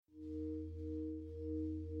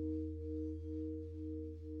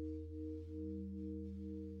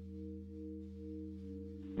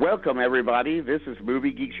Welcome, everybody. This is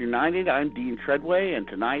Movie Geeks United. I'm Dean Treadway, and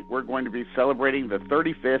tonight we're going to be celebrating the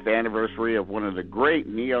 35th anniversary of one of the great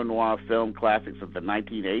neo-noir film classics of the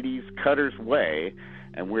 1980s, Cutter's Way,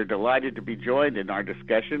 and we're delighted to be joined in our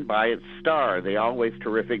discussion by its star, the always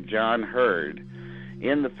terrific John Heard.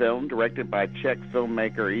 In the film, directed by Czech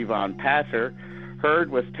filmmaker Ivan Passer,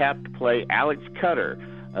 Heard was tapped to play Alex Cutter,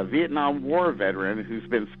 a Vietnam War veteran who's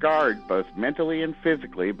been scarred both mentally and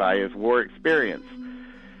physically by his war experience.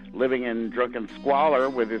 Living in drunken squalor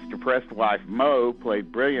with his depressed wife, Mo,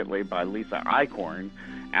 played brilliantly by Lisa Eichhorn,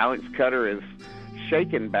 Alex Cutter is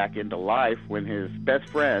shaken back into life when his best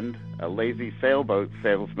friend, a lazy sailboat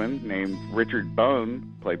salesman named Richard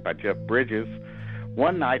Bone, played by Jeff Bridges,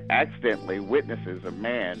 one night accidentally witnesses a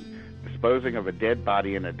man disposing of a dead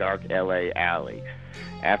body in a dark L.A. alley.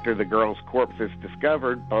 After the girl's corpse is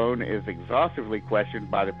discovered, Bone is exhaustively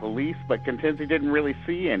questioned by the police, but contends he didn't really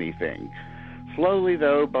see anything. Slowly,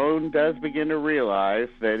 though, Bone does begin to realize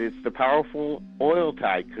that it's the powerful oil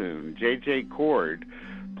tycoon, J.J. Cord,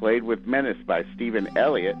 played with menace by Stephen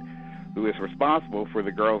Elliott, who is responsible for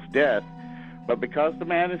the girl's death. But because the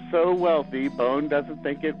man is so wealthy, Bone doesn't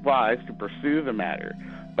think it wise to pursue the matter.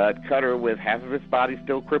 But Cutter, with half of his body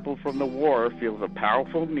still crippled from the war, feels a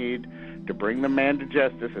powerful need to bring the man to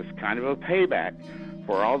justice as kind of a payback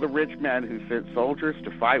for all the rich men who sent soldiers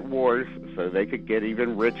to fight wars so they could get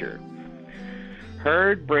even richer.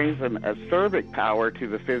 Heard brings an acerbic power to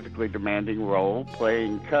the physically demanding role,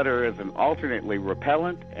 playing Cutter as an alternately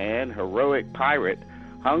repellent and heroic pirate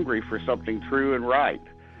hungry for something true and right.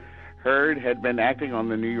 Heard had been acting on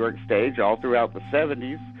the New York stage all throughout the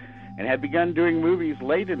 70s and had begun doing movies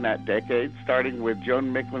late in that decade, starting with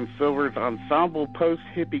Joan Micklin Silver's ensemble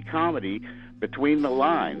post-hippie comedy Between the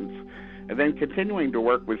Lines, and then continuing to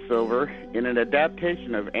work with Silver in an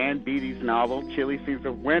adaptation of Ann Beattie's novel Chilly Seas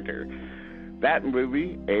of Winter. That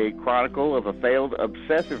movie, a chronicle of a failed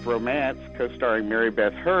obsessive romance co-starring Mary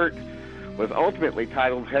Beth Hurt, was ultimately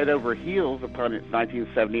titled Head Over Heels upon its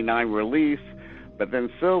 1979 release, but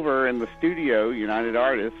then Silver and the studio, United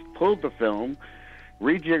Artists, pulled the film,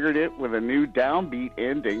 rejiggered it with a new downbeat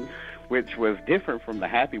ending, which was different from the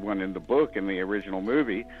happy one in the book in the original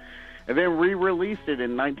movie, and then re-released it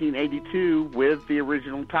in 1982 with the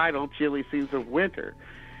original title, Chilly Seas of Winter.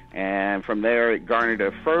 And from there, it garnered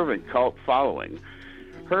a fervent cult following.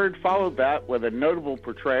 Heard followed that with a notable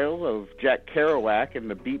portrayal of Jack Kerouac in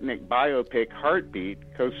the beatnik biopic Heartbeat,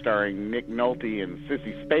 co-starring Nick Nolte and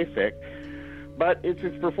Sissy Spacek. But it's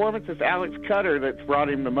his performance as Alex Cutter that's brought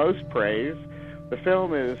him the most praise. The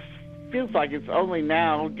film feels like it's only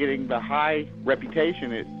now getting the high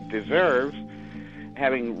reputation it deserves,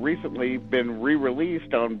 having recently been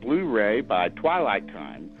re-released on Blu-ray by Twilight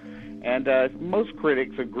Time. And most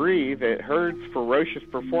critics agree that Heard's ferocious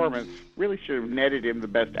performance really should have netted him the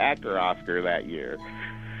Best Actor Oscar that year.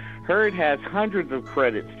 Heard has hundreds of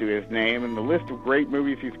credits to his name, and the list of great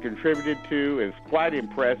movies he's contributed to is quite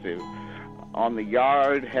impressive. On the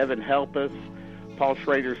Yard, Heaven Help Us, Paul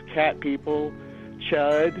Schrader's Cat People,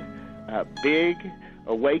 Chud, Big,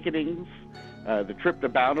 Awakenings, The Trip to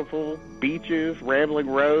Bountiful, Beaches, Rambling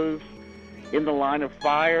Rose, In the Line of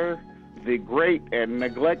Fire, the great and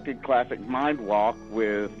neglected classic Mind Walk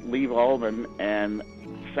with Liv Ullmann and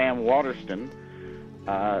Sam Waterston,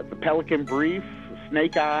 The Pelican Brief,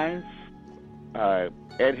 Snake Eyes,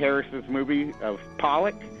 Ed Harris's movie of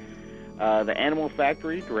Pollock, The Animal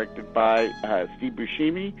Factory, directed by Steve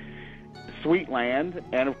Buscemi, Sweetland,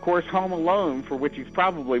 and of course Home Alone, for which he's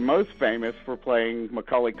probably most famous for playing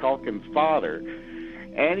Macaulay Culkin's father.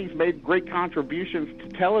 And he's made great contributions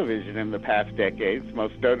to television in the past decades,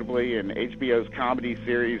 most notably in HBO's comedy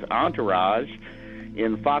series Entourage,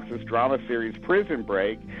 in Fox's drama series Prison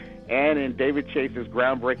Break, and in David Chase's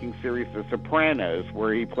groundbreaking series The Sopranos,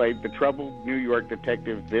 where he played the troubled New York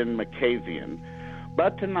detective Ben Makazian.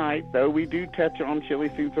 But tonight, though we do touch on Chilly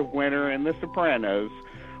Seas of Winter and The Sopranos,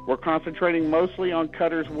 we're concentrating mostly on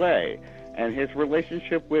Cutter's Way and his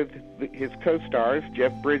relationship with his co-stars,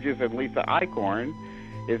 Jeff Bridges and Lisa Eichhorn,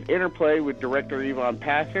 his interplay with director Ivan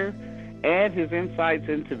Passer, and his insights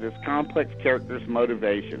into this complex character's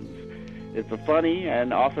motivations. It's a funny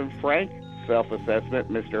and often frank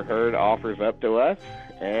self-assessment Mr. Heard offers up to us,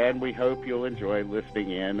 and we hope you'll enjoy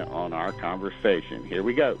listening in on our conversation. Here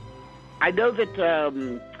we go. I know that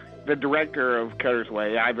the director of Cutter's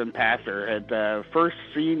Way, Ivan Passer, had first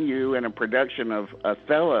seen you in a production of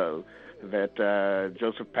Othello that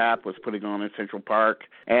Joseph Papp was putting on in Central Park,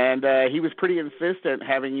 and he was pretty insistent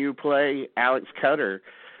having you play Alex Cutter.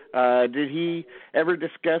 Did he ever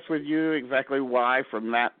discuss with you exactly why,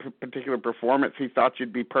 from that particular performance, he thought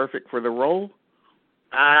you'd be perfect for the role?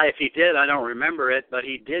 If he did, I don't remember it, but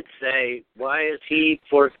he did say, why is he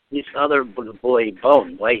for this other boy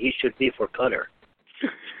Bone? Why he should be for Cutter?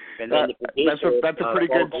 And then the producer, that's a pretty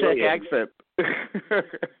good Czech accent.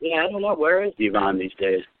 Yeah, I don't know. Where is Ivan these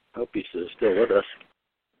days? Hope he's still with us.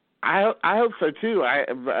 I hope so too.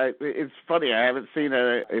 It's funny. I haven't seen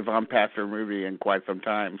a Ivan Pastor movie in quite some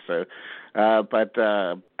time. So, but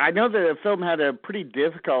I know the film had a pretty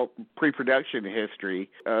difficult pre-production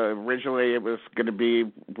history. Originally, it was going to be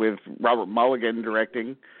with Robert Mulligan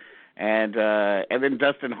directing, and then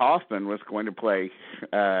Dustin Hoffman was going to play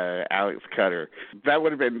Alex Cutter. That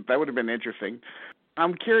would have been interesting.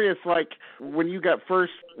 I'm curious, like, when you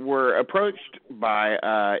were approached by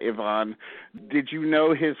Ivan, did you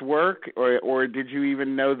know his work, or did you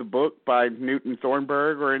even know the book by Newton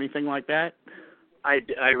Thornburg or anything like that? I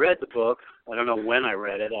read the book. I don't know when I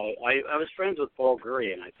read it. I was friends with Paul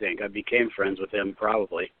Gurian, I think. I became friends with him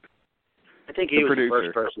probably. I think he was the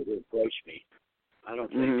first person who approached me. I don't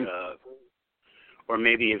think, or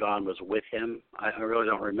maybe Ivan was with him. I really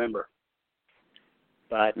don't remember.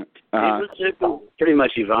 But it was pretty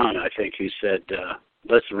much Ivan, I think, who said,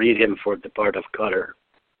 let's read him for the part of Cutter.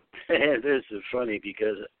 This is funny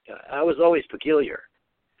because I was always peculiar.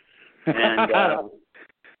 And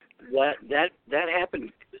that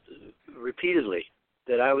happened repeatedly.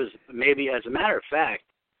 That I was, maybe, as a matter of fact,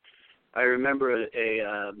 I remember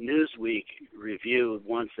a Newsweek review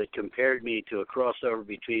once that compared me to a crossover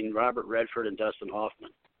between Robert Redford and Dustin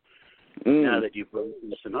Hoffman. Now that you've brought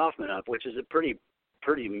Dustin Hoffman up, which is a pretty,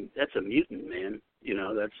 that's a mutant, man. You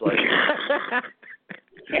know, that's like... How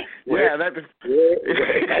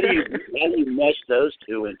do you mesh those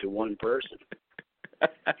two into one person?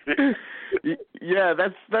 Yeah,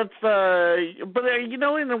 that's but you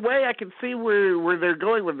know, in a way I can see where they're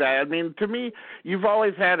going with that. I mean, to me, you've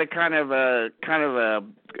always had a kind of a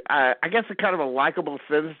likable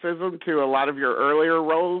cynicism to a lot of your earlier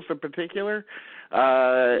roles in particular.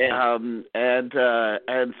 And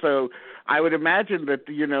so I would imagine that,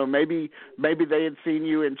 you know, maybe they had seen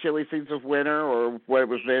you in Chilly Seeds of Winter, or what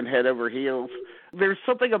was then Head Over Heels. There's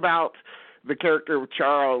something about the character of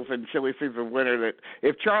Charles in Chilly Seeds of Winter that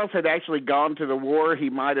if Charles had actually gone to the war, he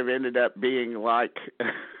might have ended up being like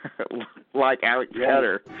Alex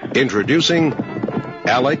Cutter. Introducing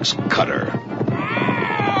Alex Cutter.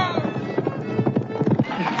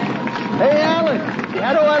 Hey, Alex,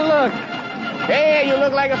 how do I look? Hey, you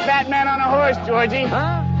look like a fat man on a horse, Georgie.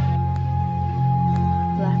 Huh?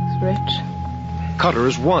 Black's rich.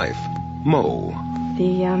 Cutter's wife, Mo.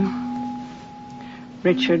 The,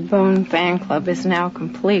 Richard Bone fan club is now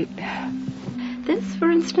complete. This, for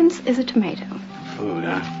instance, is a tomato. Food,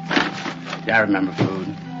 huh? Yeah, I remember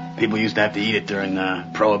food. People used to have to eat it during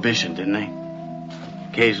Prohibition, didn't they?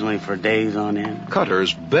 Occasionally for days on end.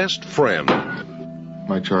 Cutter's best friend.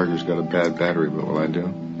 My Charger's got a bad battery, but will I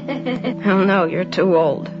do? Oh, no, you're too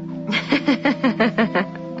old.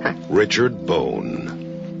 Richard Bone.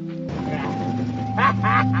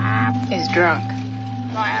 He's drunk.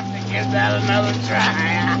 I'll have to give that another try.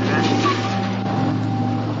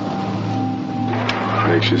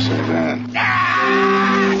 Makes you say that.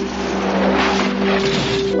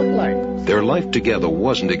 Their life together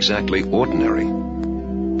wasn't exactly ordinary,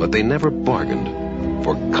 but they never bargained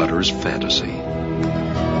for Cutter's fantasy.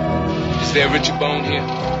 Is there Richard Bone here?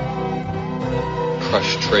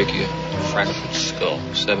 Crushed trachea, fractured skull,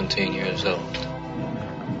 17 years old.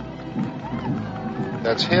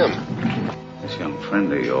 That's him. This young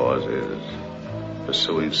friend of yours is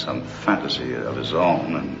pursuing some fantasy of his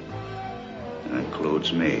own, and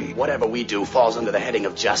includes me. Whatever we do falls under the heading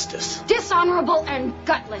of justice. Dishonorable and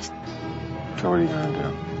gutless. So what are you going to do?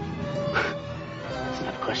 It's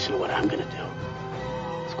not a question of what I'm going to do.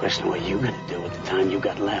 It's a question of what you're going to do with the time you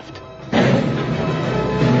got left.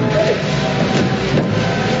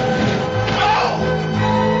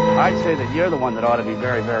 I'd say that you're the one that ought to be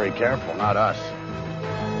very, very careful, not us.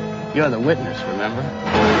 You're the witness, remember?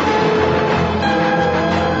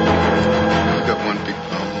 I've got one big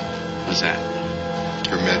problem. What's that?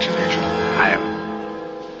 Your imagination. I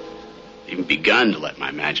haven't even begun to let my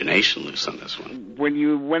imagination loose on this one. When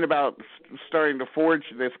you went about starting to forge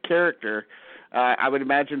this character, I would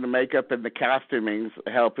imagine the makeup and the costumings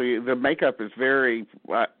help. The makeup is very...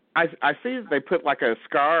 I see that they put like a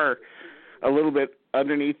scar a little bit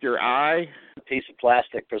underneath your eye. A piece of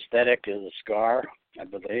plastic prosthetic is a scar, I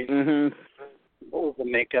believe. Mm-hmm. What was the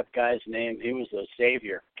makeup guy's name? He was a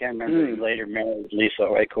savior. Can't remember. He later married Lisa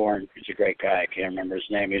Oykorn. He's a great guy. I can't remember his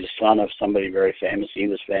name. He was the son of somebody very famous. He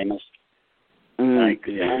was famous. I'm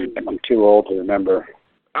too old to remember.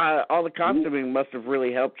 All the costuming must have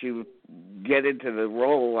really helped you get into the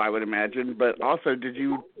role, I would imagine. But also, did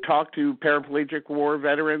you talk to paraplegic war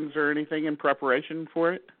veterans or anything in preparation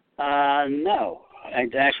for it? No. I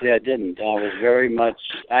didn't.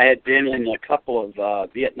 I had been in a couple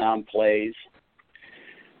of Vietnam plays,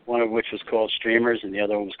 one of which was called Streamers, and the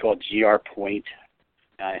other one was called GR Point.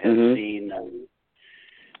 I had seen,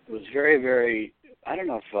 it was very, very, I don't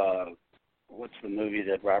know if, what's the movie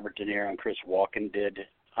that Robert De Niro and Chris Walken did?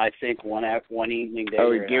 I think one evening they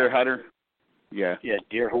were... Deer Hunter? Yeah. Yeah,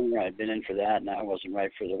 Deer Hunter. I'd been in for that, and I wasn't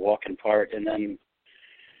right for the Walken part. And then,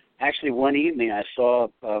 actually, one evening I saw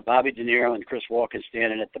Bobby De Niro and Chris Walken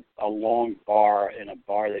standing at a long bar in a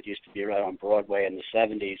bar that used to be right on Broadway in the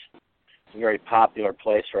 70s. It's a very popular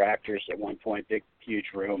place for actors at one point, big,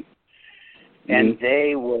 huge room. And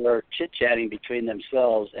they were chit-chatting between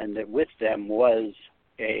themselves, and that with them was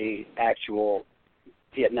a actual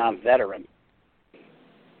Vietnam veteran.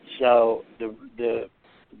 So the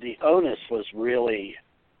onus was really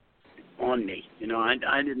on me. You know,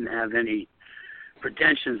 I didn't have any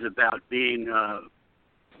pretensions about being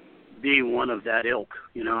one of that ilk.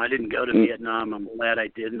 You know, I didn't go to Vietnam. I'm glad I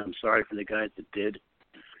did, and I'm sorry for the guys that did.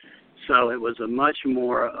 So it was a much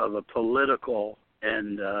more of a political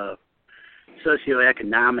and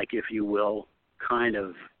socioeconomic, if you will, kind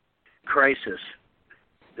of crisis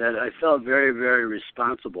that I felt very, very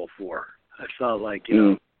responsible for. I felt like, you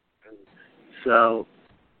know, so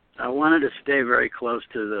I wanted to stay very close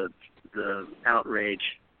to the outrage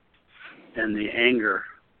and the anger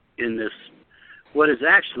in this, what is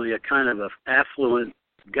actually a kind of a affluent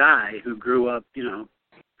guy who grew up, you know,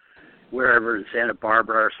 wherever in Santa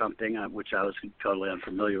Barbara or something, which I was totally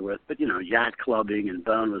unfamiliar with, but, you know, yacht clubbing, and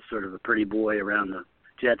Bone was sort of a pretty boy around the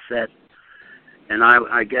jet set. And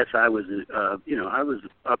I guess I was, you know, I was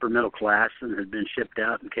upper middle class and had been shipped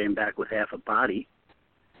out and came back with half a body.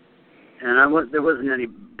 And there wasn't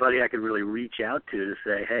anybody I could really reach out to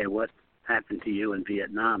say, hey, what happened to you in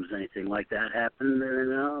Vietnam? Has anything like that happened?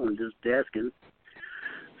 No, I'm just asking.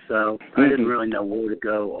 So I didn't really know where to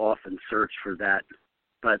go off and search for that.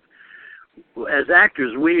 But as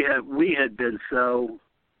actors, we had been so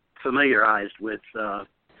familiarized with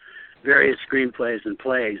various screenplays and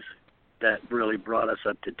plays that really brought us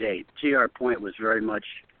up to date. GR Point was very much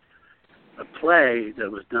a play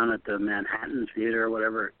that was done at the Manhattan Theater or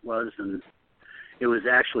whatever it was, and it was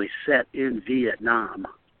actually set in Vietnam.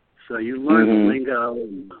 So you learned the lingo,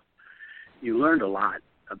 and you learned a lot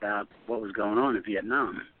about what was going on in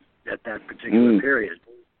Vietnam at that particular period.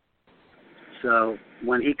 So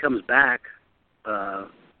when he comes back, I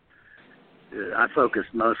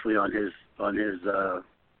focused mostly on his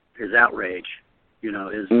outrage, you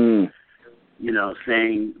know, you know,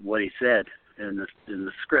 saying what he said in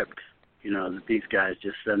the script, you know, that these guys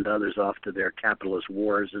just send others off to their capitalist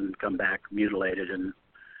wars and come back mutilated and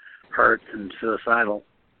hurt and suicidal.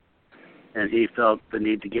 And he felt the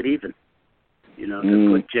need to get even, you know,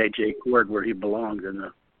 to put J.J. Cord where he belonged, in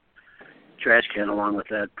the trash can along with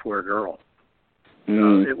that poor girl.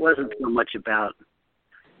 So it wasn't so much about,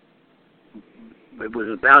 it was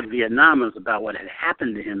about Vietnam, it was about what had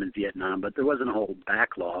happened to him in Vietnam, but there wasn't a whole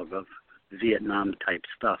backlog of Vietnam-type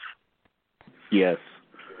stuff. Yes.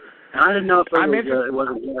 And I didn't know if it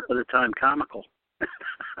wasn't more for the time comical.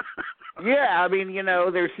 Yeah, I mean, you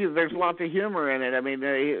know, there's lots of humor in it. I mean,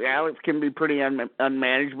 Alex can be pretty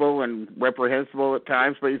unmanageable and reprehensible at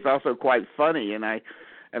times, but he's also quite funny, and I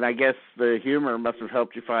guess the humor must have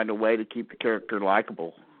helped you find a way to keep the character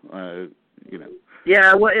likable, you know.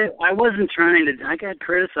 Yeah, well, I wasn't trying to. I got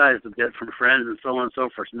criticized a bit from friends and so on and so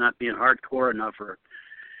forth for not being hardcore enough or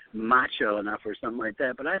macho enough or something like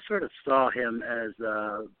that. But I sort of saw him as,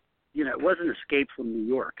 you know, it wasn't Escape from New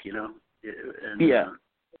York, you know. It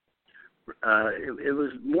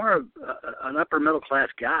was more of an upper middle class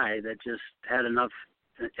guy that just had enough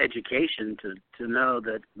education to know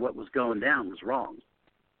that what was going down was wrong.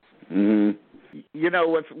 You know,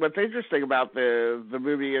 what's interesting about the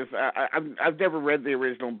movie is I've never read the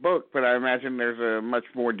original book, but I imagine there's a much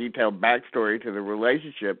more detailed backstory to the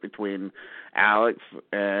relationship between Alex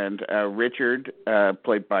and Richard,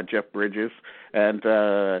 played by Jeff Bridges, and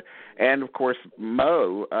of course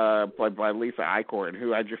Mo, played by Lisa Eichhorn,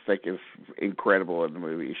 who I just think is incredible in the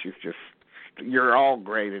movie. She's just, you're all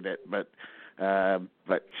great at it, but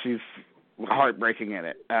she's heartbreaking in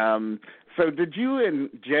it. So did you and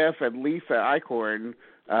Jeff and Lisa Eichhorn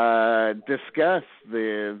discuss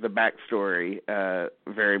the backstory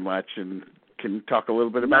very much, and can you talk a little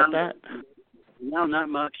bit about that? No, not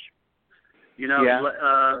much. You know,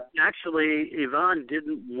 actually, Yvonne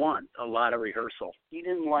didn't want a lot of rehearsal. He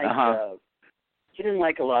didn't like he didn't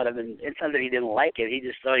like a lot of it. It's not that he didn't like it. He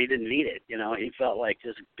just thought he didn't need it. He felt like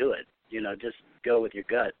just do it. Just go with your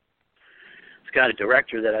gut. It's kind of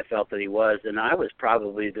director that I felt that he was, and I was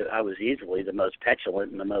easily the most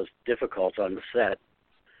petulant and the most difficult on the set.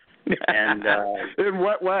 And in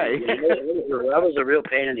what way? I was a real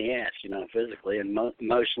pain in the ass, physically and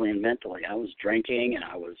emotionally and mentally. I was drinking, and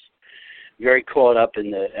I was very caught up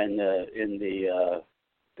in the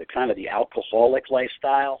kind of the alcoholic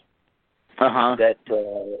lifestyle. That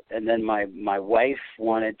and then my wife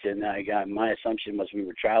wanted to. And my assumption was we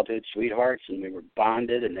were childhood sweethearts and we were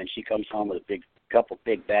bonded. And then she comes home with a couple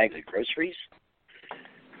big bags of groceries,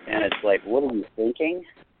 and it's like, what are you thinking?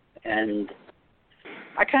 And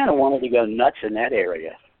I kind of wanted to go nuts in that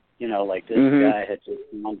area, like this guy had just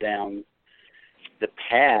gone down the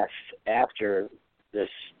path after this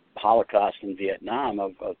Holocaust in Vietnam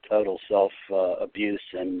of total self-abuse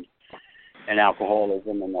and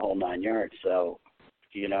alcoholism and the whole 9 yards. So,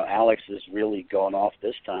 Alex is really going off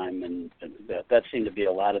this time, and that seemed to be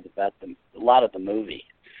a lot of the movie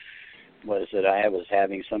was that I was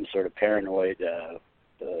having some sort of paranoid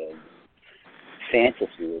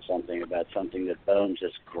fantasy or something about something that Bones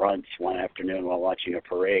just grunts one afternoon while watching a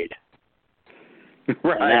parade.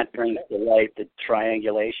 Right. And that brings to light the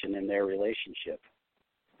triangulation in their relationship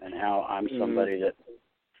and how I'm somebody that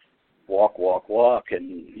walk,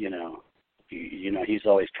 and, he's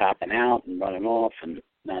always copping out and running off and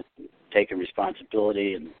not taking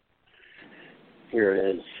responsibility. And here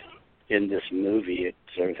it is in this movie. It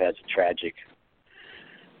sort of has a tragic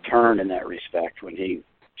turn in that respect when he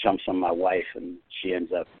jumps on my wife and she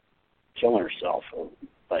ends up killing herself,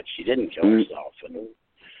 but she didn't kill herself. And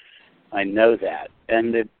I know that.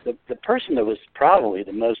 And the person that was probably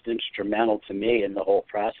the most instrumental to me in the whole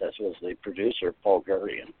process was the producer, Paul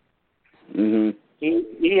Gurian. Mm-hmm.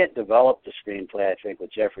 He had developed the screenplay, I think,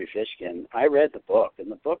 with Jeffrey Fishkin. I read the book,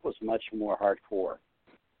 and the book was much more hardcore.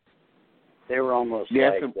 They were almost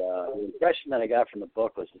the impression that I got from the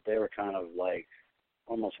book was that they were kind of like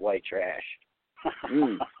almost white trash.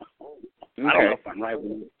 Okay. I don't know if I'm right.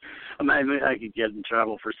 I could get in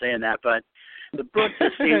trouble for saying that, but the book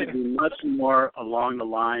just seemed to be much more along the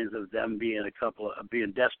lines of them being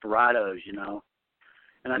being desperados,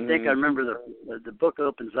 And I think I remember the book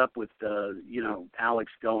opens up with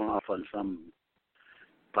Alex going off on some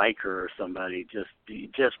biker or somebody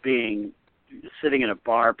just being sitting in a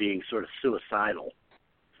bar being sort of suicidal,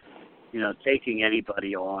 taking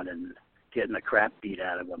anybody on and getting the crap beat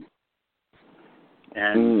out of them.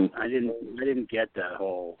 And I didn't get that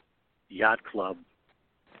whole yacht club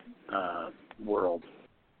world.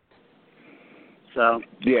 So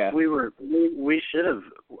we should have.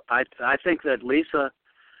 I think that Lisa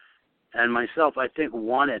and myself,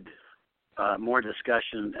 wanted more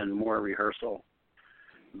discussion and more rehearsal.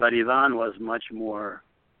 But Ivan was much more.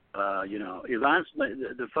 Ivan's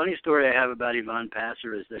the funny story I have about Ivan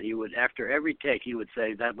Passer is that he would, after every take, he would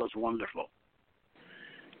say, "That was wonderful."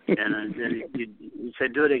 And then he'd say,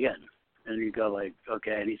 "Do it again." And you'd go like,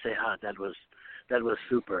 "Okay." And he'd say, that was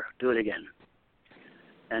super. Do it again."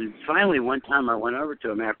 And finally, one time I went over to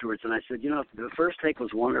him afterwards and I said, the first take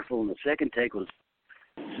was wonderful and the second take was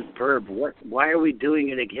superb. Why are we doing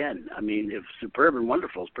it again? I mean, if superb and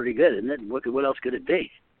wonderful is pretty good, isn't it? What else could it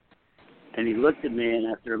be? And he looked at me, and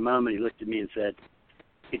after a moment, he looked at me and said,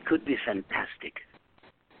 "It could be fantastic."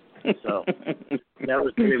 So that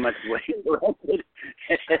was pretty much the way it worked.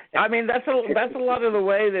 I mean, that's a lot of the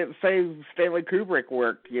way that, say, Stanley Kubrick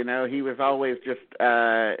worked. He was always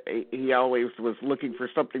he always was looking for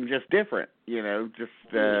something just different.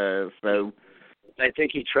 So. I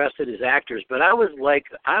think he trusted his actors, but I wasn't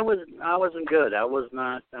good. I was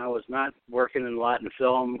not working a lot in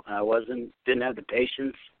film. Didn't have the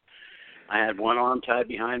patience. I had one arm tied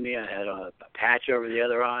behind me. I had a patch over the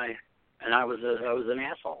other eye, and I was an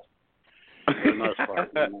asshole for the most part.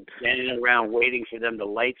 Standing around waiting for them to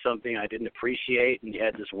light something I didn't appreciate, and you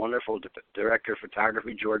had this wonderful director of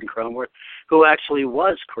photography, Jordan Cronworth, who actually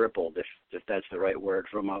was crippled, if that's the right word,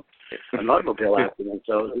 from an automobile accident.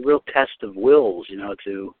 So it was a real test of wills,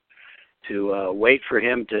 to wait for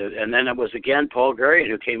him to, and then it was again Paul Gurian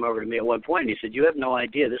who came over to me at one point and he said, "You have no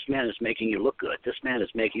idea, this man is making you look good. This man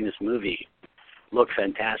is making this movie look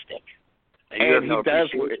fantastic." And he does.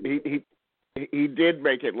 He did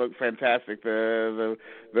make it look fantastic. The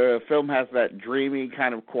film has that dreamy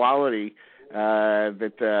kind of quality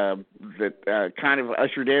that kind of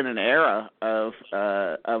ushered in an era of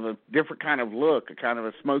a different kind of look, a kind of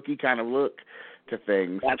a smoky kind of look to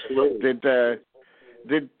things. Absolutely.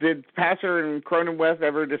 Did Passer and Cronenweth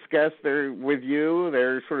ever discuss with you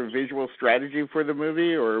their sort of visual strategy for the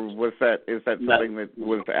movie, or is that something that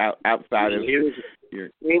was outside of your?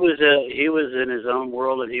 He was in his own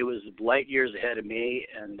world, and he was light years ahead of me,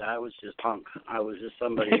 and I was just punk. I was just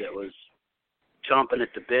somebody that was chomping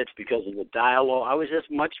at the bits because of the dialogue. I was just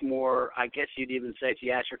much more, I guess you'd even say,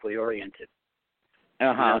 theatrically oriented.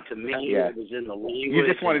 To me, it was in the language. You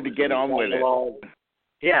just wanted to get on with it.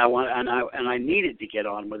 Yeah, I needed to get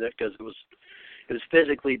on with it because it was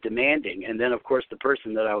physically demanding. And then, of course, the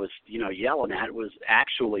person that I was, yelling at was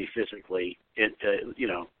actually physically,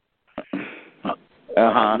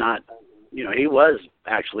 not, he was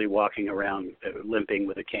actually walking around limping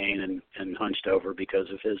with a cane and hunched over because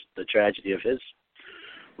of the tragedy of his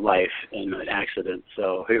life and an accident.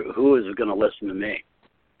 So who is going to listen to me?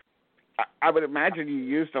 I would imagine you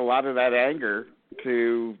used a lot of that anger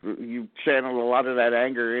you channeled a lot of that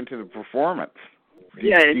anger into the performance.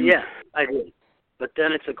 Yeah, I did. But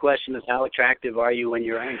then it's a question of how attractive are you when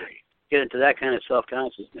you're angry. Get into that kind of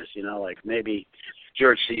self-consciousness, like maybe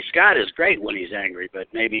George C. Scott is great when he's angry,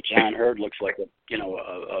 but maybe John Hurd looks like a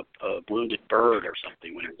wounded bird or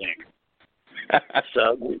something when he's angry.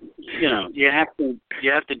 So, you have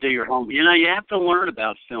to do your homework. You have to learn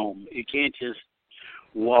about film. You can't just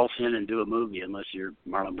waltz in and do a movie unless you're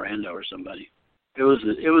Marlon Brando or somebody. It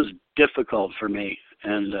was difficult for me,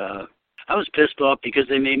 and I was pissed off because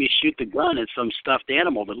they made me shoot the gun at some stuffed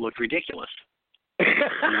animal that looked ridiculous. I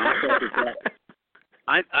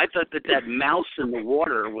thought that mouse in the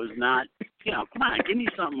water was not. Come on, give me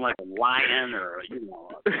something like a lion or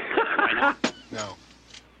why not? No.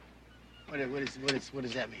 What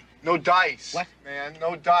does that mean? No dice. What? Man,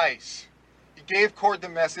 no dice. He gave Cord the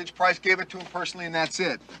message. Price gave it to him personally, and that's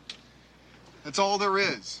it. That's all there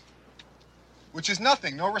is. Which is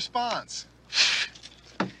nothing. No response.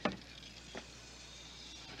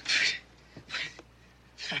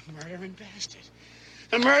 A murdering bastard.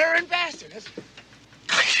 A murdering bastard.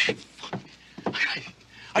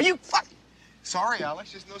 Are you fucking... Sorry,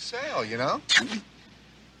 Alex. There's no sale,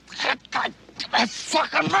 God, a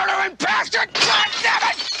fucking murdering bastard! God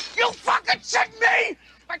damn it! You fucking sent me!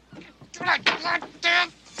 God damn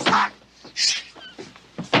fuck!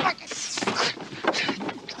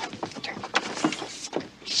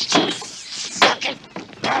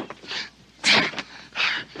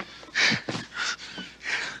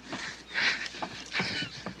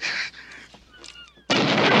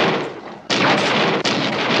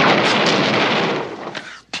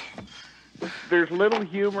 There's little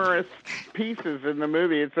humorous pieces in the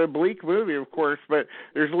movie. It's a bleak movie, of course, but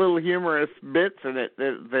there's little humorous bits in it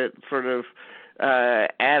that sort of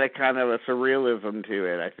add a kind of a surrealism to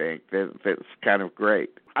it, I think, that's kind of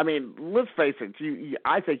great. I mean, let's face it,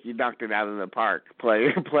 I think you knocked it out of the park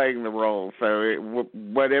playing the role. So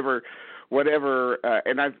whatever,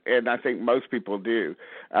 and I think most people do.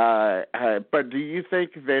 But do you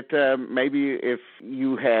think that maybe if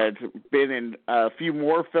you had been in a few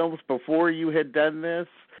more films before you had done this,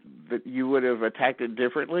 that you would have attacked it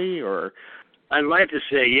differently, or? I'd like to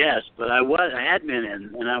say yes, but I had been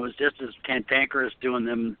in, and I was just as cantankerous doing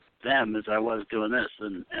them as I was doing this,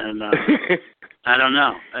 and I don't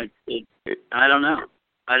know. I don't know.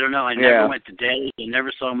 I never went to dailies. I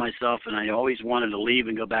never saw myself, and I always wanted to leave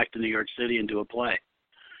and go back to New York City and do a play.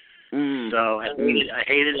 So I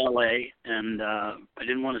hated L.A., and I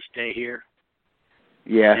didn't want to stay here.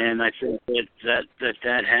 Yeah. And I think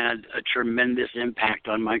that had a tremendous impact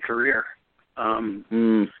on my career, for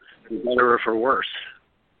better or for worse.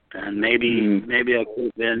 And maybe I could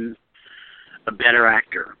have been a better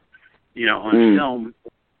actor, on film,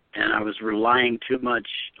 and I was relying too much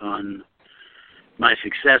on my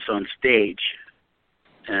success on stage,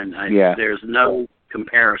 and there's no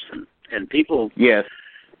comparison. And people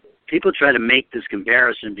try to make this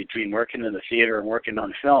comparison between working in the theater and working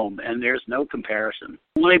on film, and there's no comparison. If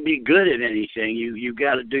you want to be good at anything, you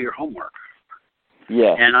got to do your homework.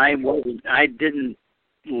 Yeah. And I didn't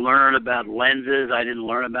learn about lenses. I didn't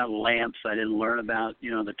learn about lamps. I didn't learn about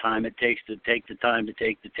the time it takes to take the time to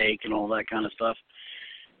take the take and all that kind of stuff.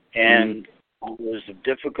 And it was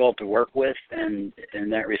difficult to work with, and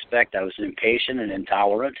in that respect, I was impatient and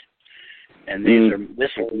intolerant. And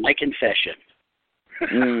this is my confession.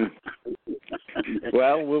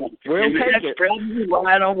 Well, we'll take that's it. Probably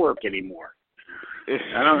why I don't work anymore.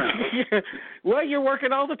 I don't know. Well, you're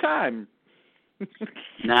working all the time.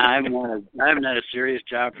 I haven't had a serious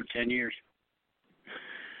job for 10 years.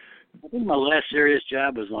 I think my last serious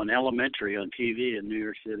job was on Elementary on TV in New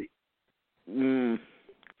York City.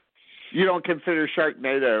 You don't consider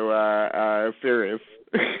Sharknado serious?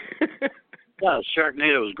 Well,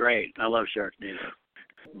 Sharknado was great. I love Sharknado.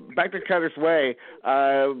 back to Cutter's Way.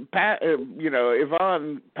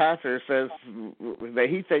 Yvonne Passer says that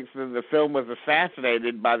he thinks that the film was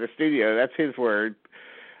assassinated by the studio. That's his word.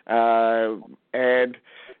 And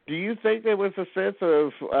do you think there was a sense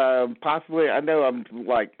of possibly? I know I'm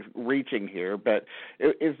like reaching here, but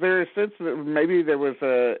is there a sense that maybe it was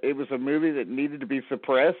a movie that needed to be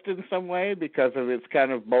suppressed in some way because of its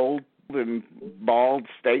kind of bold and bald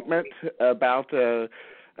statement about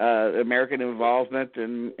American involvement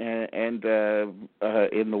and in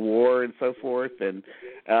the war and so forth, and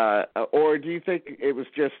or do you think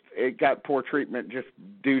it got poor treatment just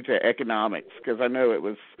due to economics? Because I know it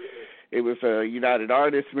was a United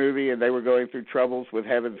Artists movie, and they were going through troubles with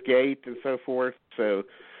Heaven's Gate and so forth. So,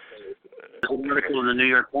 an article in the New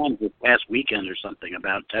York Times this past weekend or something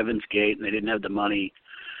about Heaven's Gate, and they didn't have the money,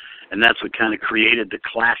 and that's what kind of created the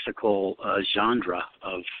classical genre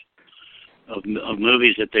of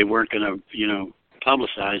movies that they weren't going to,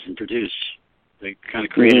 publicize and produce. They kind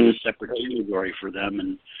of created a separate category for them,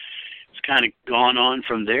 and it's kind of gone on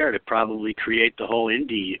from there to probably create the whole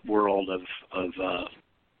indie world of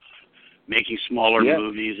making smaller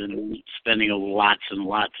movies and spending lots and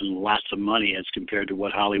lots and lots of money as compared to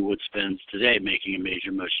what Hollywood spends today making a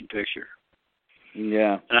major motion picture.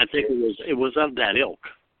 Yeah. And I think it was of that ilk.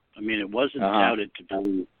 I mean, it wasn't touted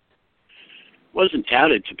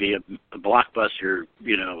to be a blockbuster,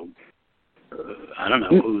 I don't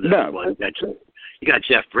know who that was. You got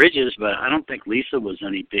Jeff Bridges, but I don't think Lisa was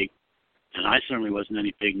any big, and I certainly wasn't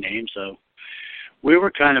any big name, so we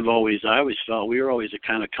were kind of I always felt we were always a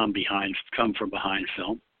kind of come from behind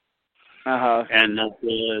film. And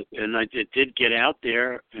it did get out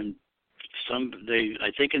there, and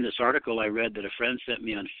I think in this article I read that a friend sent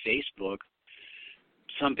me on Facebook,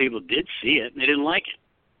 some people did see it, and they didn't like it.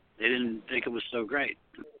 They didn't think it was so great.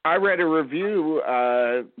 I read a review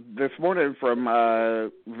this morning from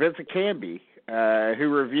Vincent Canby, who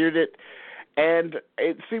reviewed it, and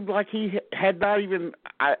it seemed like he had not even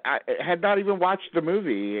watched the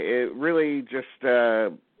movie. It really just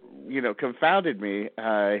confounded me.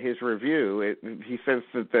 His review. He says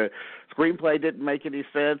that the screenplay didn't make any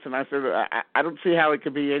sense, and I said I don't see how it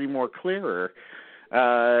could be any more clearer.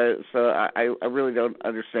 So I really don't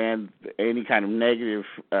understand any kind of negative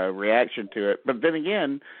reaction to it. But then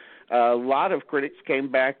again, a lot of critics came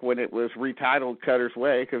back when it was retitled Cutter's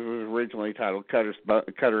Way, because it was originally titled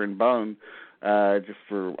Cutter and Bone, just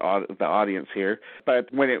for the audience here. But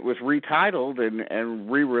when it was retitled and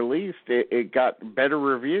re-released, it got better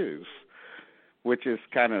reviews, which is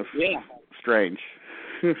kind of strange.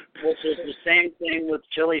 Which is the same thing with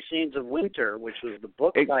Chilly Scenes of Winter, which was the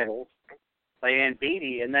book title by Ann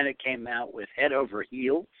Beattie, and then it came out with Head Over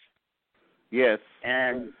Heels. Yes.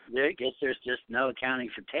 And I guess there's just no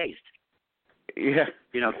accounting for taste. Yeah.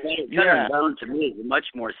 Cutter and Bone to me is a much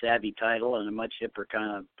more savvy title and a much hipper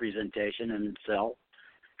kind of presentation in itself.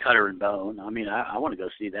 Cutter and Bone. I mean, I want to go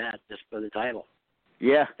see that just for the title.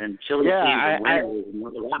 Yeah. And Chilly Scenes of Winter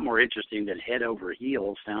is a lot more interesting than Head Over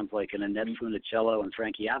Heels. Sounds like an Annette Funicello and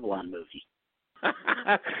Frankie Avalon movie.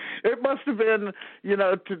 It must have been,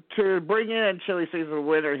 to bring in Chilly Scenes of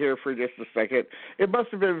Winter here for just a second, it must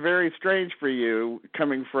have been very strange for you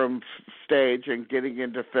coming from stage and getting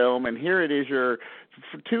into film, and here it is,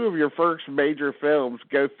 two of your first major films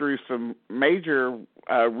go through some major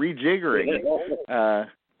rejiggering.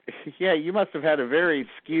 Yeah, you must have had a very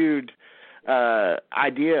skewed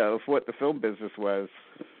idea of what the film business was.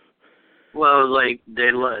 Well, like, they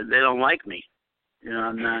don't like me.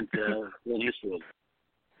 I'm not used to it.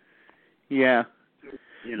 Yeah.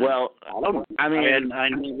 Well, I mean,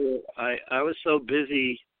 I was so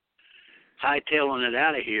busy hightailing it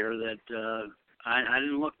out of here that I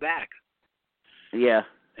didn't look back. Yeah.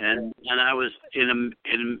 And I was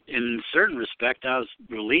in certain respect I was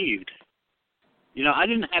relieved. I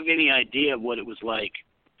didn't have any idea what it was like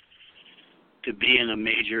to be in a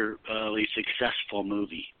majorly successful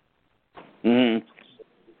movie. Mm-hmm.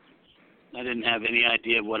 I didn't have any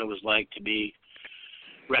idea of what it was like to be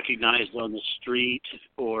recognized on the street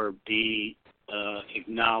or be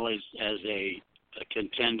acknowledged as a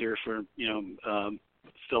contender for,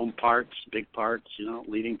 film parts, big parts,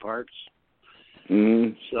 leading parts.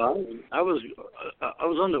 Mm-hmm. So I was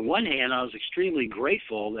on the one hand, I was extremely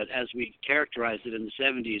grateful that as we characterized it in the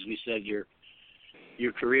 70s, we said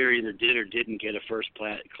your career either did or didn't get a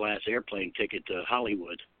first-class airplane ticket to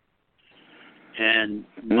Hollywood. And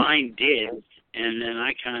mine did, and then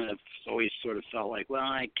I kind of always sort of felt like, well,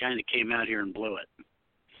 I kind of came out here and blew it.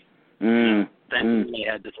 Thankfully,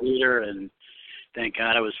 I had the theater, and thank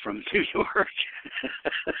God I was from New York.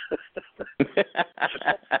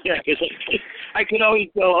 Yeah, because I could always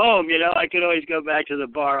go home, I could always go back to the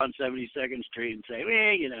bar on 72nd Street and say,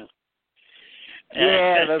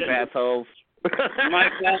 Yeah, those assholes.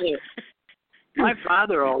 My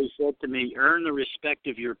father always said to me, earn the respect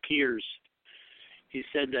of your peers. He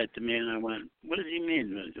said that to me, and I went, what does he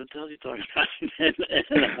mean? What the hell is he talking about?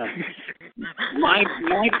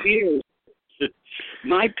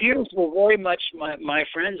 My peers were very much my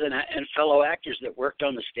friends and fellow actors that worked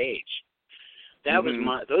on the stage. That was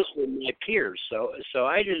those were my peers. So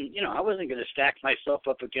I didn't, I wasn't going to stack myself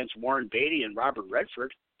up against Warren Beatty and Robert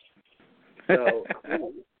Redford. So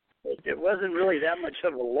it wasn't really that much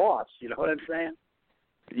of a loss. You know what I'm saying?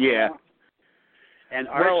 Yeah. And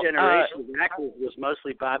our generation of actors was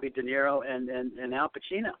mostly Bobby De Niro and Al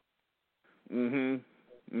Pacino.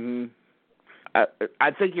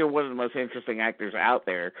 I think you're one of the most interesting actors out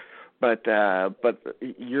there, but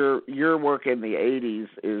your work in the '80s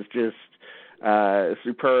is just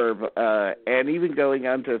superb, and even going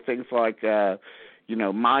on to things like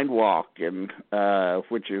Mind Walk, and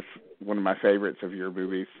which is one of my favorites of your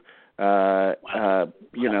movies.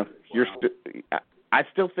 I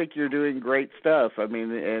still think you're doing great stuff. I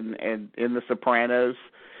mean, and in The Sopranos,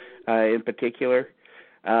 in particular,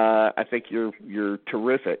 I think you're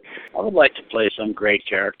terrific. I would like to play some great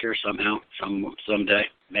character somehow, someday,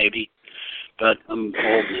 maybe, but I'm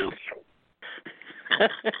old now.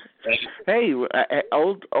 Hey,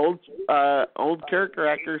 old character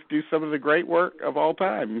actors do some of the great work of all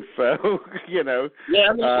time. So Yeah,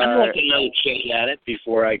 I'm like another shake at it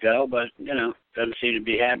before I go, but doesn't seem to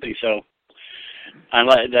be happening. So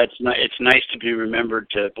it's nice to be remembered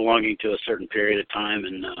to belonging to a certain period of time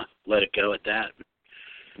and let it go at that.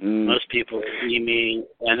 Most people see me,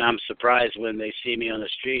 and I'm surprised when they see me on the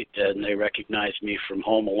street and they recognize me from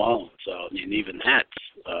Home Alone. So even that's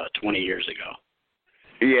 20 years ago.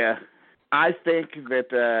 Yeah, I think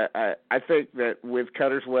that with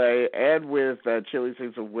Cutter's Way and with Chili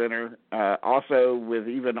Seeds of Winter, also with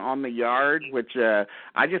even On the Yard, which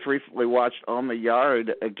I just recently watched On the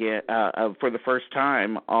Yard again for the first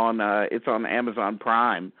time it's on Amazon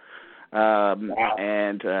Prime,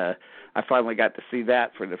 and I finally got to see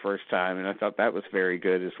that for the first time, and I thought that was very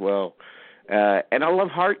good as well. And I love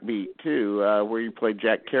Heartbeat too, where you play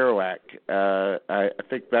Jack Kerouac. I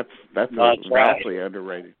think that's vastly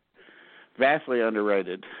underrated. Vastly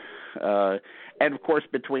underrated. And of course,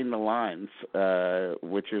 Between the Lines,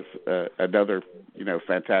 which is another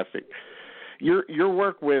fantastic. Your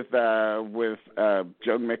work with Joan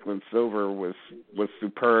Micklin Silver was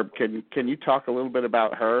superb. Can you talk a little bit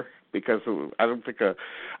about her? Because I don't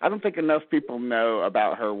think enough people know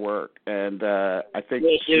about her work, and I think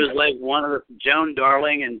she was like Joan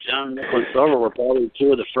Darling and Joan Micklin Silver were probably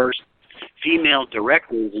two of the first female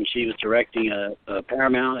directors, and she was directing a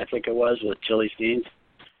Paramount, I think it was, with Chili Scenes.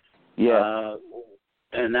 Yeah.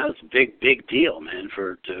 And that was a big deal, man,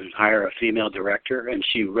 to hire a female director. And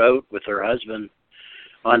she wrote with her husband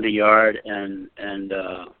On the Yard and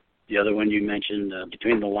the other one you mentioned,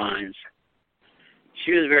 Between the Lines.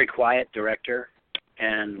 She was a very quiet director,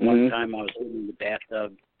 and one time I was in the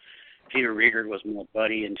bathtub. Peter Riegert was my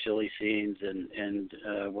buddy in Chili Scenes, and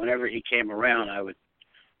whenever he came around, I would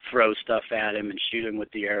throw stuff at him and shoot him with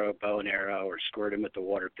the bow and arrow, or squirt him with the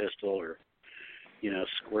water pistol, or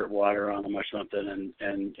squirt water on him or something.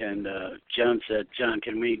 And Joan said, "John,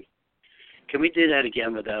 can we do that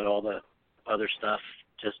again without all the other stuff?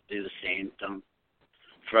 Just do the same. Don't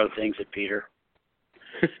throw things at Peter."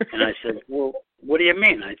 And I said, "Well, what do you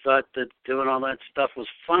mean? I thought that doing all that stuff was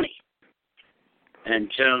funny."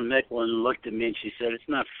 And Joan Micklin looked at me and she said, "It's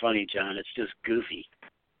not funny, John. It's just goofy."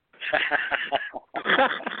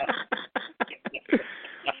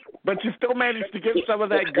 But you still managed to get some of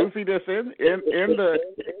that goofiness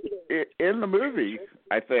in the movie,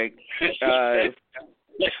 I think.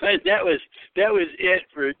 That was it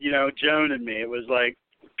for Joan and me. It was like,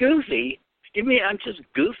 goofy? You mean I'm just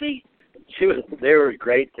goofy? They were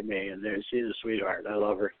great to me, and she's a sweetheart. I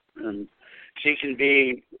love her, and she can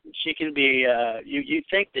be. You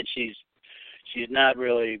think that she's not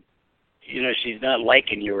really, she's not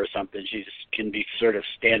liking you or something. She can be sort of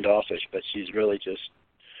standoffish, but she's really just,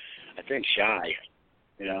 I think, shy.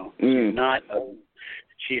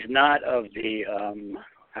 She's not of the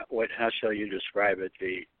how shall you describe it?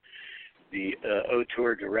 The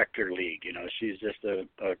auteur director league. She's just a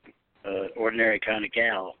ordinary kind of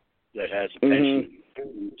gal that has a pension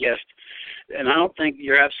gift. And I don't think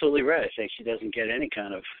you're absolutely right. I think she doesn't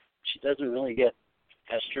really get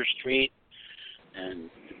Hester Street and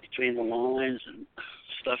Between the Lines and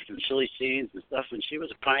stuff and Chili Scenes and stuff, and she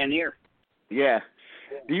was a pioneer. Yeah.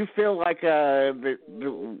 Do you feel like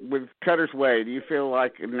with Cutter's Way? Do you feel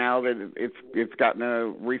like now that it's gotten a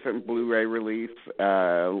recent Blu-ray release,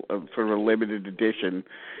 sort of a limited edition,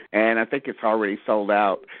 and I think it's already sold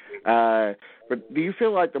out? But do you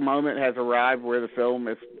feel like the moment has arrived where the film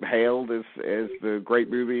is hailed as the great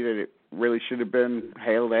movie that it really should have been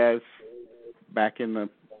hailed as back in the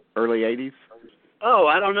early '80s? Oh,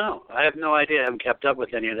 I don't know. I have no idea. I haven't kept up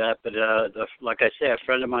with any of that. But like I say, a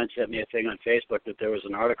friend of mine sent me a thing on Facebook that there was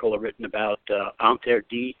an article written about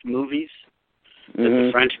interdit movies, that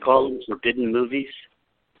the French call them forbidden movies.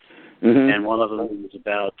 And one of them was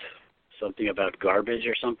about something about garbage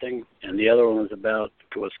or something, and the other one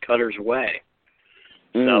was Cutter's Way.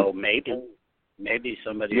 So maybe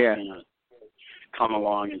somebody's going to come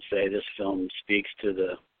along and say this film speaks to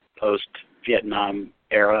the post-Vietnam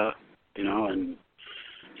era, and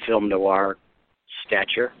film noir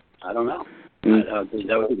stature. I don't know.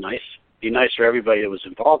 That would be nice. Be nice for everybody that was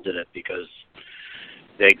involved in it because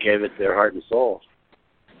they gave it their heart and soul.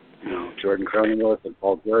 Jordan Cronenworth and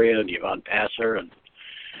Paul Gurian and Yvonne Passer and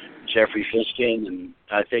Jeffrey Fishkin, and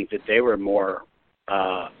I think that they were more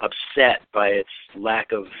upset by its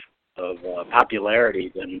lack of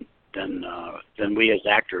popularity than we as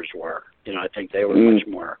actors were. I think they were much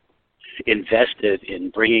more invested in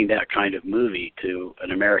bringing that kind of movie to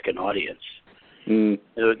an American audience. There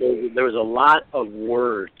was a lot of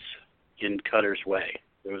words in Cutter's Way.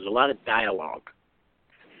 There was a lot of dialogue.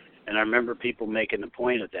 And I remember people making a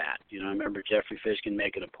point of that. I remember Jeffrey Fishkin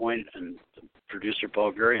making a point and the producer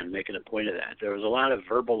Paul Gurian making a point of that. There was a lot of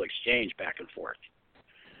verbal exchange back and forth.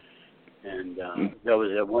 And there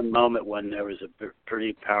was at one moment when there was a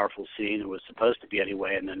pretty powerful scene. It was supposed to be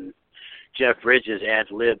anyway, and then Jeff Bridges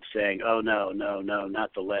ad-lib saying, "Oh, no,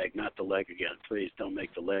 not the leg again. Please don't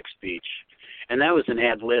make the leg speech." And that was an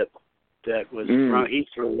ad-lib that was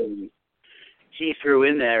he threw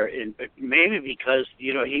in there, maybe because,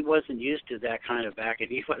 he wasn't used to that kind of acting.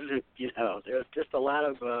 He wasn't, there was just a lot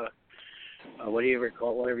of, whatever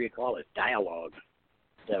you call it, dialogue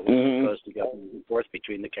that was supposed to go back and forth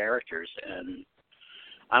between the characters. And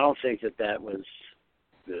I don't think that was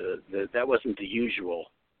that wasn't the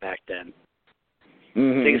usual back then.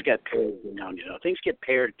 Things got pared down, Things get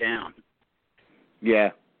pared down.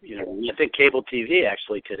 Yeah. I think cable TV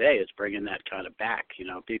actually today is bringing that kind of back.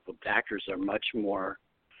 Actors are much more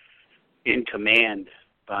in command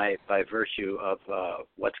by virtue of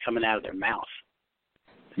what's coming out of their mouth.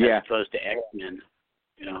 As opposed to X-Men,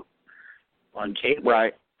 on cable.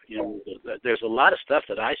 Right. There's a lot of stuff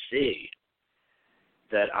that I see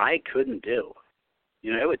that I couldn't do.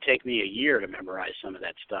 It would take me a year to memorize some of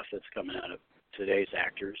that stuff that's coming out of today's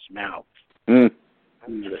actors' mouths. The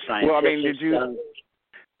scientific did you?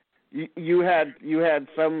 You had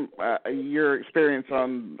some your experience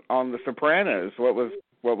on The Sopranos. What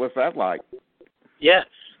was that like? Yeah,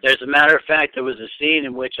 as a matter of fact, there was a scene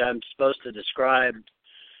in which I'm supposed to describe.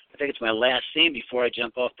 I think it's my last scene before I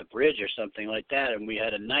jump off the bridge or something like that. And we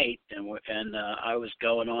had a night, and I was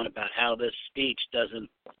going on about how this speech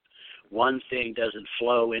one thing doesn't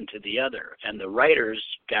flow into the other. And the writers,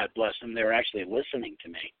 God bless them, they were actually listening to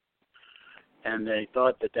me. And they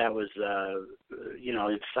thought that was,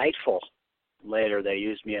 insightful. Later, they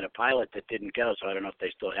used me in a pilot that didn't go, so I don't know if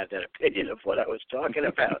they still have that opinion of what I was talking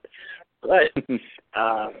about. But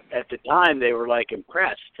at the time, they were,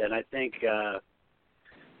 impressed. And I think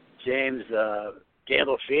James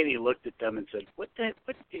Gandolfini looked at them and said,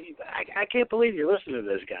 I can't believe you're listening to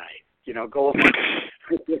this guy. Go on.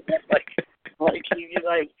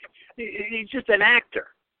 He's just an actor,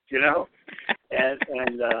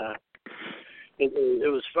 And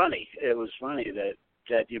it was funny. It was funny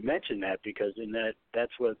that you mentioned that, because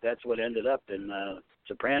that's what ended up in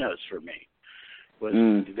Sopranos for me.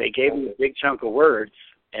 They gave me a big chunk of words,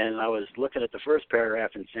 and I was looking at the first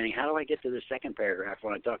paragraph and saying, how do I get to the second paragraph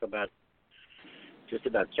when I talk about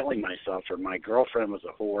killing myself, or my girlfriend was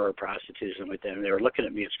a whore, or prostitute, and with them. They were looking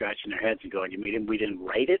at me and scratching their heads and going, "You mean we didn't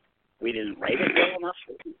write it? We didn't write it well enough?"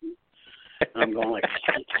 And I'm going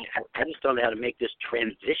I just don't know how to make this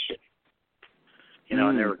transition.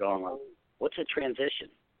 And they were going "What's a transition?"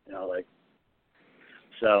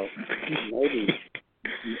 So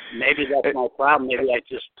maybe that's my problem. Maybe I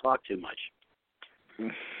just talk too much.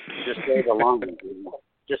 Just say the long one.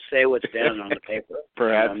 Just say what's down on the paper.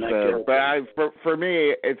 Perhaps, but for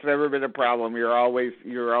me, it's never been a problem. You're always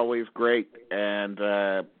great. And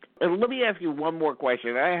let me ask you one more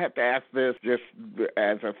question. I have to ask this just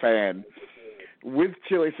as a fan. With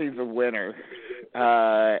Chilly Scenes of Winter,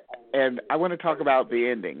 and I want to talk about the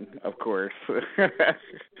ending, of course.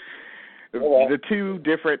 The two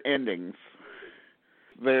different endings.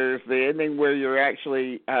 there's the ending where you're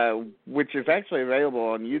actually, which is actually available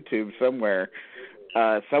on YouTube somewhere.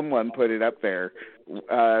 Someone put it up there.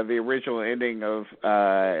 The original ending of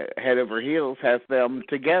Head Over Heels has them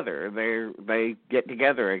together. They get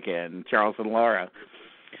together again, Charles and Laura.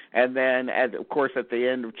 And then, of course, at the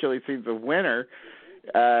end of Chilly Seasons of Winter,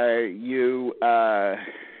 you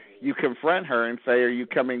confront her and say, "Are you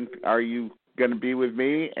coming? Are you going to be with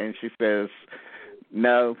me?" And she says,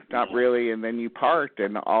 "No, not really." And then you part,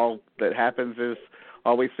 and all that happens is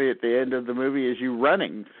all we see at the end of the movie is you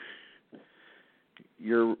running.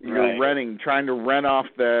 You're running, trying to run off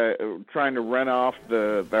the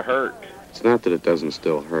hurt. It's not that it doesn't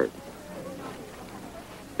still hurt.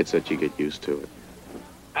 It's that you get used to it.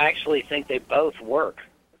 I actually think they both work.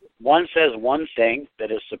 One says one thing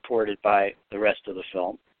that is supported by the rest of the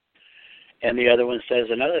film, and the other one says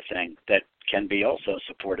another thing that can be also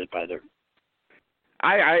supported by the.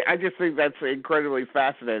 I just think that's incredibly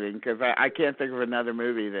fascinating because I can't think of another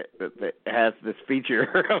movie that has this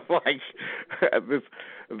feature of like this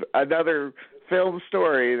another film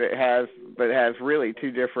story that has really two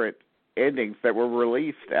different endings that were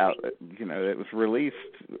released out. That was released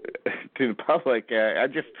to the public.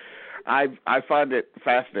 I find it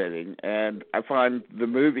fascinating, and I find the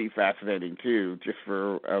movie fascinating too, just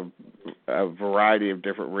for a variety of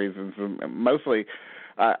different reasons. Mostly.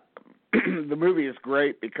 The movie is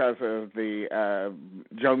great because of the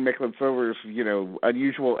Joan Micklin Silver's,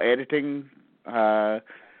 unusual editing, the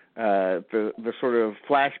sort of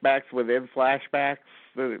flashbacks within flashbacks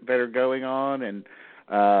that are going on, and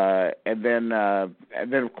then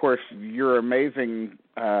of course your amazing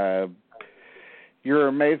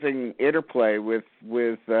interplay with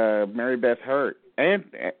Mary Beth Hurt and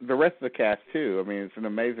the rest of the cast too. I mean, it's an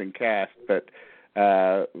amazing cast, but.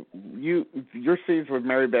 Your scenes with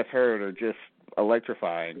Mary Beth Hurt are just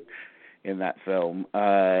electrifying in that film,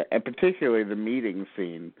 and particularly the meeting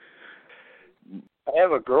scene. I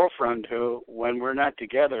have a girlfriend who, when we're not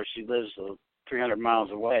together, she lives 300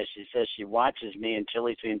 miles away. She says she watches me in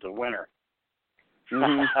Chilly Seasons of Winter.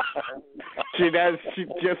 Mm-hmm. She does.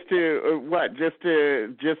 Just to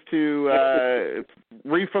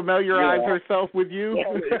refamiliarize herself with you.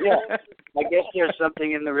 Yeah. I guess there's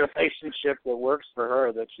something in the relationship that works for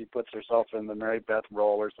her that she puts herself in the Mary Beth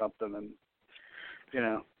role or something, and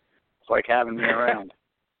it's like having me around.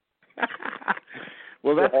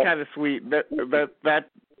 Well, that's kind of sweet. That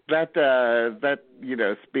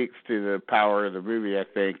speaks to the power of the movie, I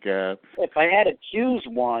think. If I had to choose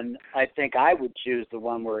one, I think I would choose the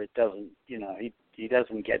one where it doesn't, he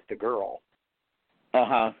doesn't get the girl.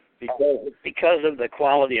 Uh-huh. Because of the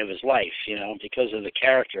quality of his life, because of the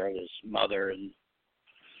character of his mother and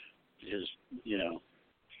his,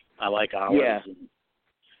 I like Olive. Yeah. And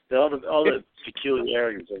all the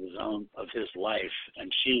peculiarities of his life,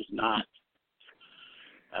 and she's not.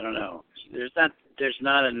 I don't know. There's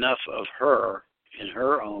not enough of her in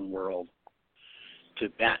her own world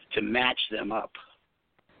to match them up.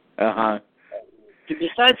 Uh-huh.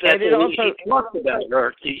 Besides that, he talks about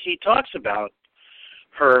her. He talks about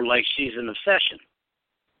her like she's an obsession.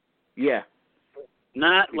 Yeah.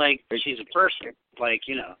 Not like she's a person. Like,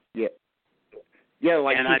 Yeah. Yeah,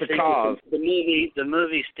 like and she's a cause. The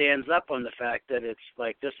movie stands up on the fact that it's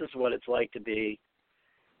like this is what it's like to be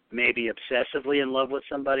maybe obsessively in love with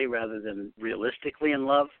somebody rather than realistically in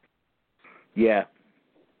love. Yeah.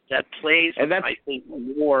 That plays, I think,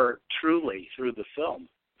 more truly through the film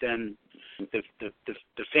than the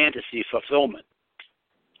fantasy fulfillment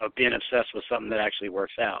of being obsessed with something that actually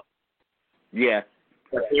works out. Yeah.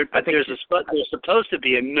 There's supposed to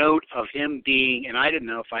be a note of him being, and I didn't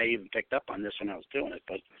know if I even picked up on this when I was doing it,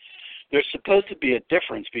 but there's supposed to be a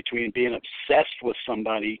difference between being obsessed with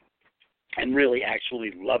somebody and really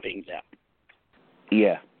actually loving them.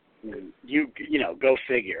 Yeah. Go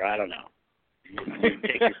figure. I don't know. You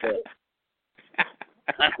take your pick.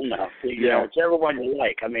 I don't know. Whichever one you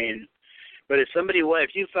like. I mean, but if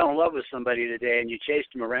you fell in love with somebody today and you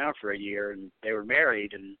chased them around for a year and they were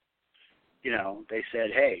married and, they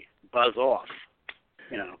said, hey, buzz off,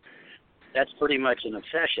 that's pretty much an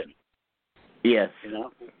obsession. Yes.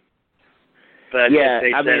 But if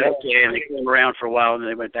they said, okay, and they came around for a while and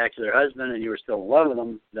they went back to their husband and you were still in love with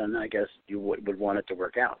them, then I guess you would want it to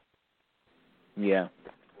work out. Yeah.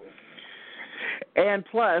 And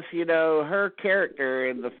plus, her character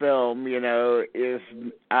in the film, is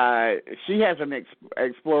she hasn't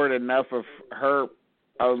explored enough of her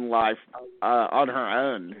own life on her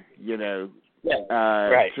own,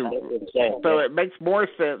 right. So it makes more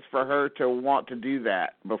sense for her to want to do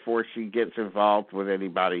that before she gets involved with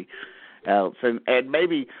anybody. else, and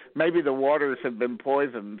maybe the waters have been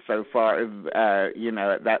poisoned so far, at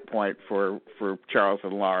that point for Charles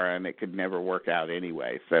and Laura, and it could never work out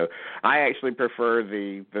anyway. So I actually prefer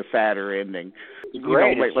the sadder ending.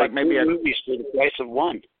 Great, it's like maybe two movies for the price of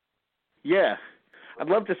one. Yeah, I'd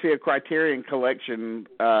love to see a Criterion Collection,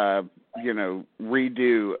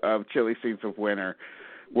 redo of Chili Seeds of Winter,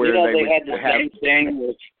 where they had the same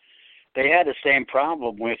thing. They had the same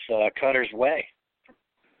problem with Cutter's Way.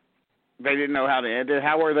 They didn't know how to end it.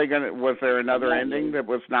 How were they going to? Was there another ending that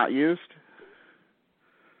was not used?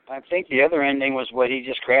 I think the other ending was when he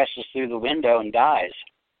just crashes through the window and dies.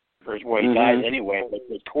 Or well, he dies anyway. But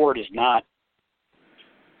the Cord is not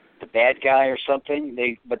the bad guy or something.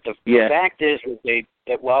 The fact is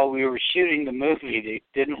that while we were shooting the movie, they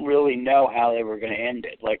didn't really know how they were going to end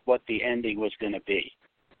it, like what the ending was going to be.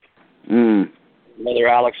 Whether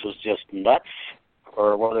Alex was just nuts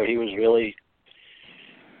or whether he was really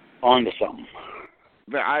onto something.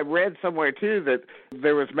 I read somewhere, too, that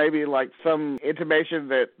there was maybe like some intimation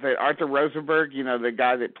that Arthur Rosenberg, the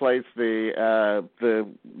guy that plays the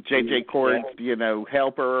J.J. Cord,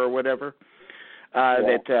 helper or whatever,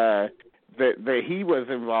 that he was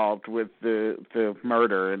involved with the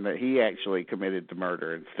murder and that he actually committed the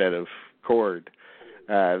murder instead of Cord.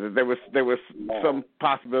 There was some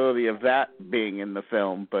possibility of that being in the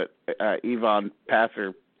film, but Yvonne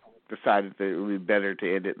Passer decided that it would be better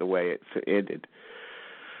to end it the way it ended.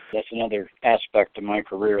 That's another aspect of my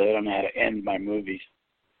career. They don't know how to end my movies.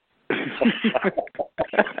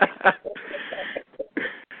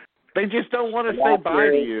 They just don't want to say bye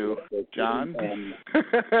to you, John.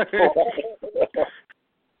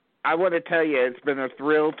 I want to tell you, it's been a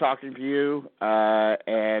thrill talking to you,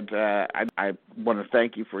 and I want to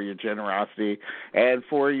thank you for your generosity and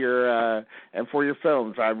for your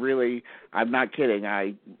films. I'm not kidding.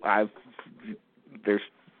 There's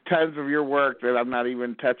tons of your work that I'm not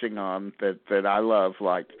even touching on that I love,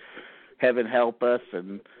 like Heaven Help Us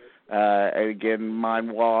and again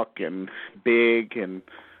Mind Walk and Big and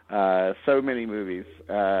so many movies.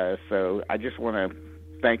 So I just want to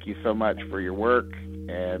thank you so much for your work.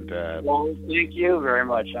 And well, thank you very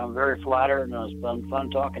much. I'm very flattered, and it's been fun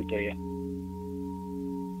talking to you.